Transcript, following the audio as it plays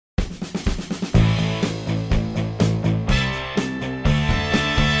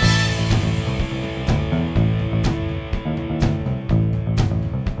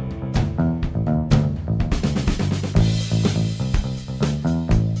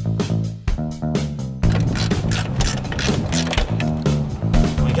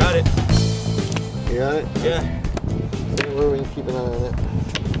right? Yeah. So where we can keep an eye on it.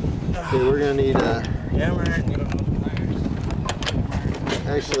 Okay, we're gonna need a hammer.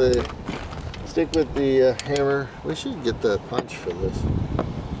 Actually, stick with the hammer. We should get the punch for this.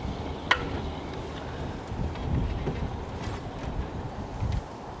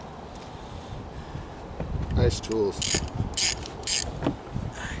 Nice tools.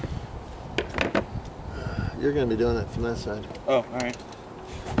 You're going to be doing it from that side. Oh, all right.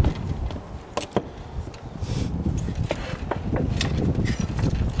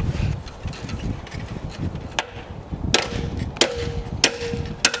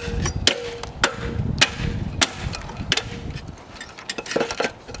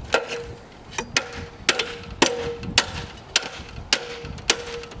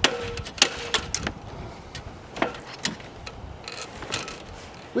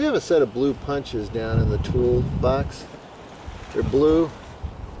 We have a set of blue punches down in the tool box. They're blue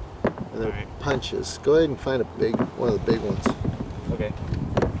and they're punches. Go ahead and find one of the big ones. Okay.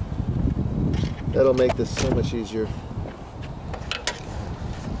 That'll make this so much easier.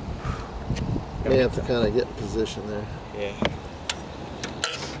 May have to kind of get in position there. Yeah.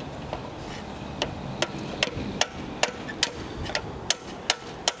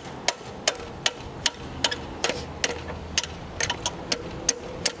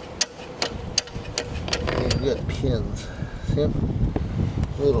 You got pins. See them?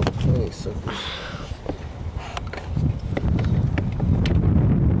 Little tiny suckers.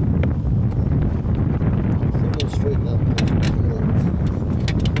 So straighten up.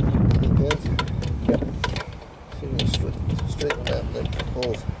 Like this? Yep. So straighten that and then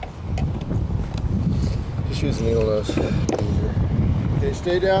pull. Just use the needle nose. Okay,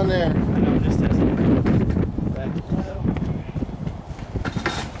 stay down there. I know, just testing.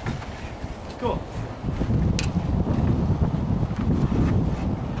 Cool.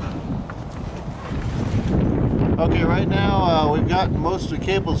 Okay, right now we've got most of the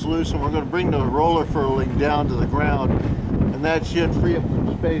cables loose and we're going to bring the roller furling down to the ground, and that should free up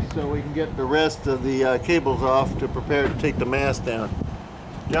some space so we can get the rest of the cables off to prepare to take the mast down.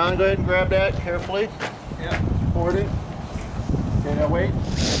 John, go ahead and grab that carefully. Yeah. Support it. Okay, now wait.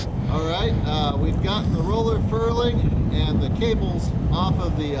 Alright, we've gotten the roller furling and the cables off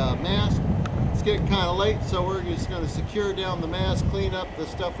of the mast. It's getting kind of late, so we're just going to secure down the mast, clean up the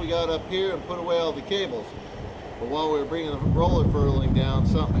stuff we got up here, and put away all the cables. But while we were bringing the roller furling down,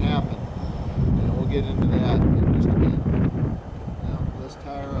 something happened. And we'll get into that in just a minute. Now, let's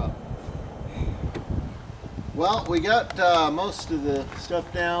tie her up. Well, we got most of the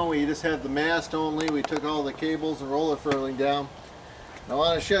stuff down. We just have the mast only. We took all the cables and roller furling down. I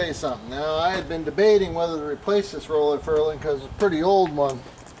want to show you something. Now, I had been debating whether to replace this roller furling because it's a pretty old one.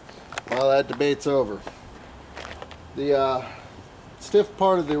 Well, that debate's over. The stiff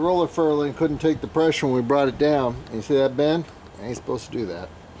part of the roller furling couldn't take the pressure when we brought it down. And you see that bend? I ain't supposed to do that.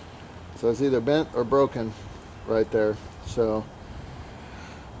 So it's either bent or broken right there. So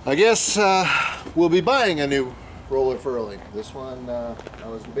I guess we'll be buying a new roller furling. This one I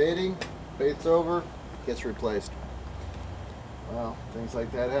was debating. Debate's over. Gets replaced. Well, things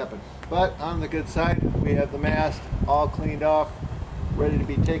like that happen. But on the good side, we have the mast all cleaned off, ready to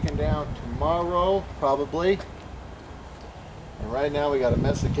be taken down tomorrow, probably. And right now we got a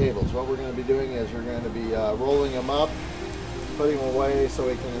mess of cables. What we're going to be doing is we're going to be rolling them up, putting them away so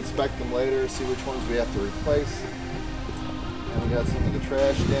we can inspect them later, see which ones we have to replace. And we got some of the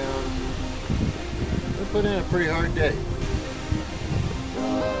trash down. We put in a pretty hard day.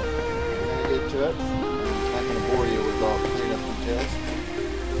 We're going to get to it. I'm not going to bore you with all the cleanup details.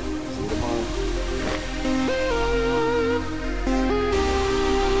 See you tomorrow.